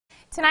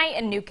Tonight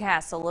in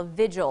Newcastle, a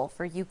vigil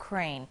for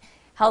Ukraine.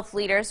 Faith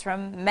leaders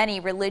from many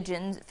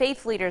religions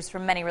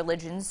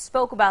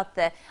spoke about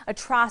the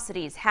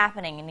atrocities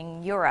happening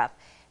in Europe.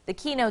 The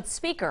keynote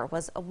speaker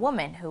was a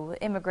woman who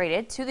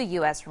immigrated to the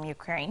U.S. from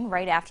Ukraine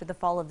right after the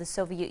fall of the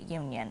Soviet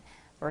Union.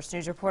 First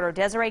News reporter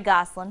Zenia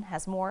Goodge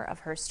has more of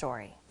her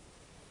story.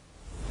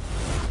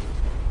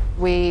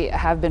 We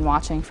have been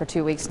watching for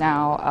 2 weeks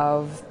now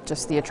of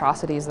just the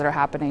atrocities that are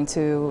happening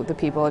to the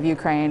people of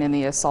Ukraine and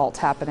the assault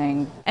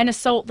happening. An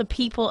assault the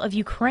people of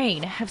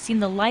Ukraine have seen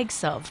the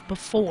likes of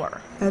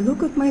before. I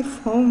look at my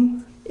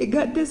phone, it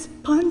got this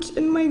punch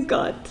in my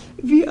gut.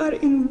 We are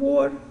in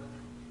war.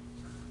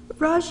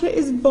 Russia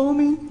is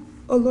bombing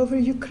all over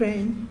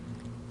Ukraine.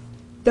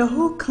 The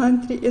whole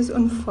country is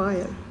on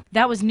fire.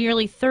 That was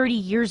nearly 30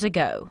 years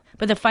ago,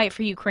 but the fight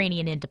for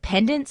Ukrainian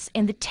independence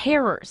and the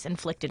terrors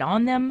inflicted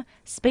on them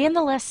span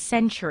the last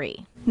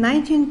century.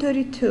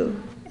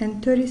 1932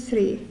 and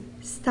 33,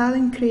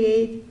 Stalin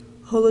created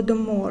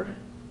Holodomor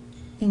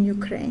in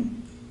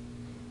Ukraine.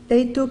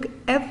 They took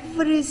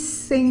every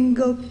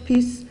single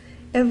piece,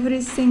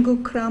 every single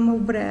crumb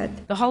of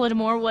bread. The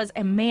Holodomor was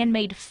a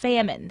man-made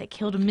famine that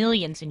killed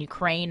millions in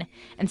Ukraine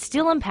and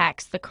still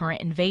impacts the current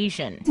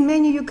invasion.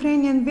 Many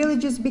Ukrainian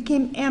villages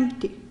became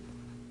empty.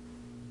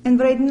 And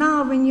right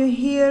now, when you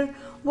hear,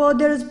 well,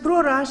 there's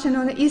pro-Russian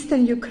on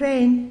eastern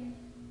Ukraine,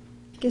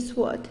 guess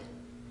what?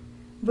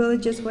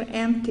 Villages were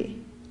empty,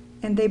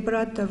 and they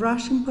brought the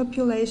Russian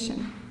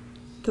population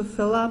to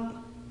fill up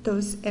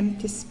those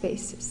empty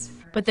spaces.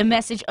 But the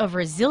message of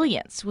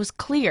resilience was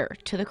clear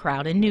to the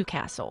crowd in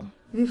Newcastle.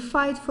 We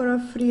fight for our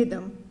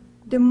freedom,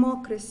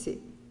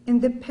 democracy,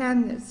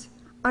 independence,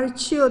 our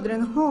children,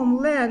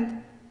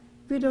 homeland.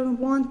 We don't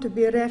want to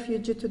be a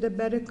refugee to the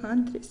better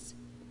countries.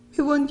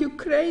 We want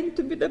Ukraine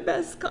to be the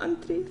best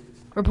country.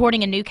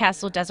 Reporting in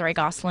Newcastle, Zenia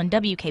Goodge,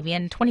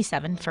 WKBN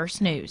 27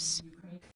 First News.